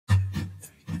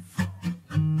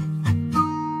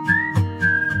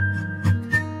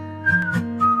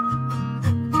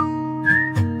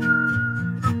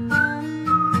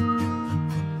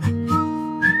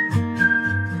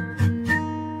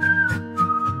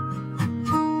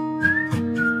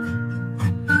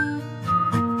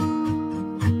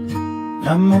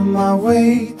I'm on my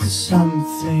way to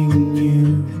something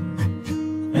new,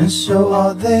 and so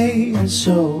are they, and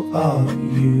so are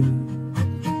you.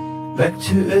 Back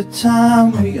to a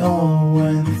time we all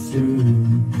went through.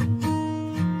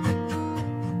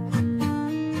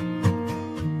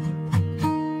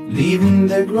 Leaving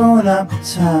the grown-up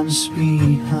times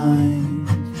behind,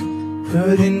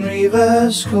 put in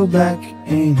reverse, go back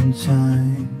in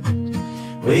time,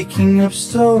 waking up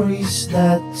stories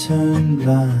that turn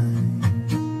blind.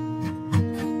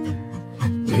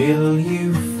 Will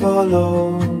you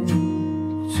follow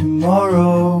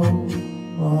tomorrow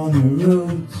on a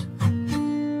route,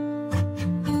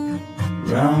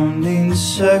 round in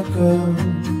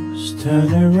circles,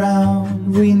 turn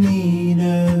around, we need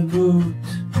a boot.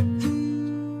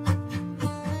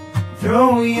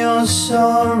 Throw your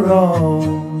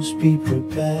sorrows, be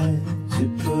prepared to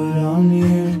put on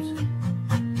mute.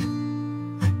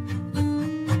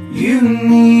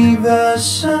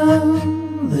 Universal,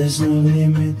 there's no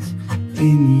limit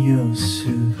in your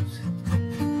suit.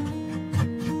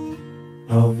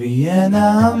 Oh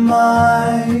Vienna,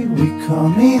 my, we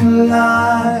come in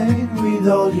line with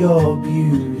all your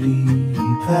beauty,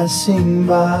 passing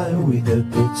by with a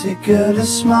particular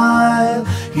smile.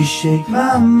 You shake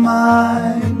my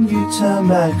mind, you turn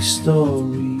back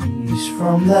stories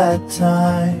from that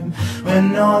time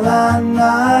when all our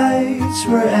nights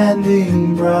were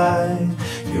ending bright.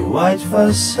 Your white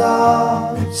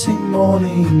facades in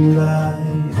morning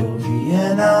light. Oh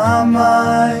Vienna,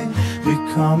 my, we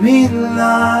come in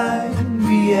line.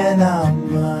 Vienna,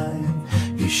 my,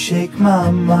 you shake my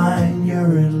mind,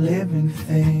 you're a living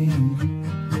thing.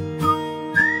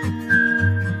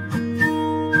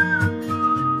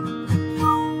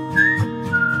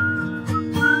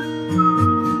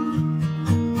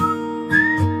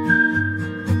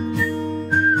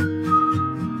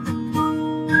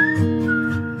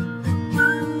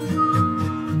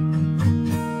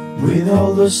 With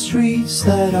all the streets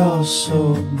that are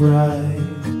so bright,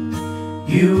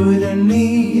 you wouldn't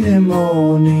need a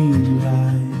morning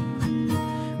light,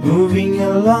 moving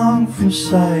along from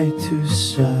side to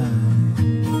side.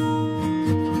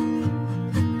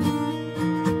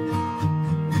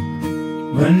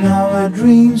 When our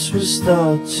dreams will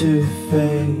start to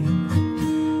fade,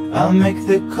 I'll make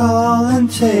the call and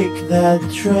take that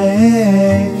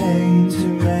train.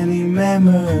 Too many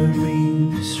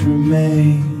memories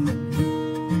remain.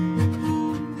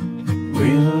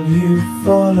 Will you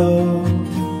follow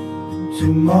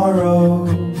tomorrow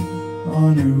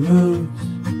on a route,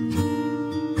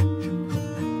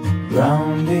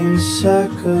 round in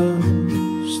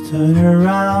circles, turn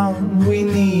around, we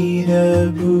need a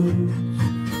boot.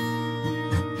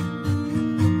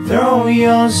 Throw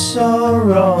your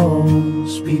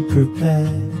sorrows, be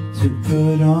prepared to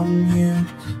put on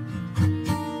mute.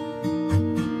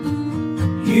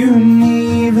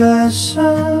 Universal,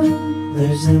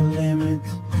 there's no limit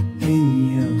in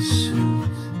your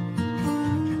suit.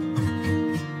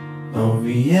 Oh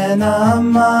Vienna,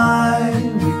 my,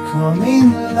 we come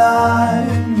in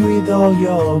line with all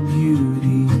your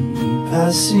beauty,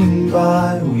 passing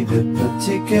by with a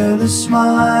particular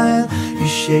smile. You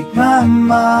shake my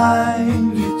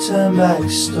mind, you turn back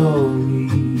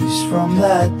stories from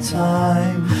that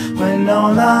time when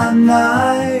all our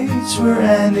nights were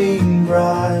ending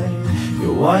bright.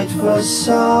 Your white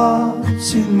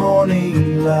facades in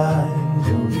morning light.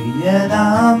 Oh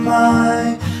Vienna,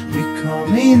 my, we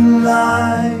come in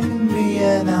line.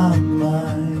 Vienna,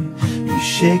 my, you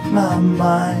shake my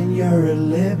mind, you're a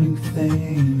living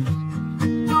thing.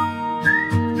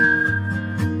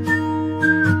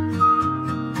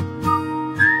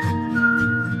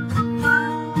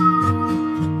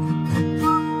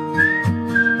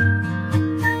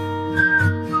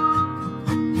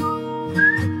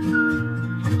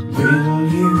 Will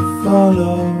you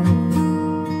follow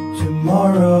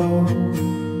tomorrow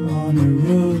on a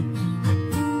route,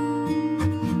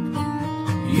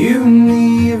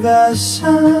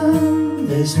 universal,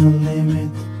 there's no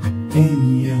limit in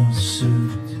your suit.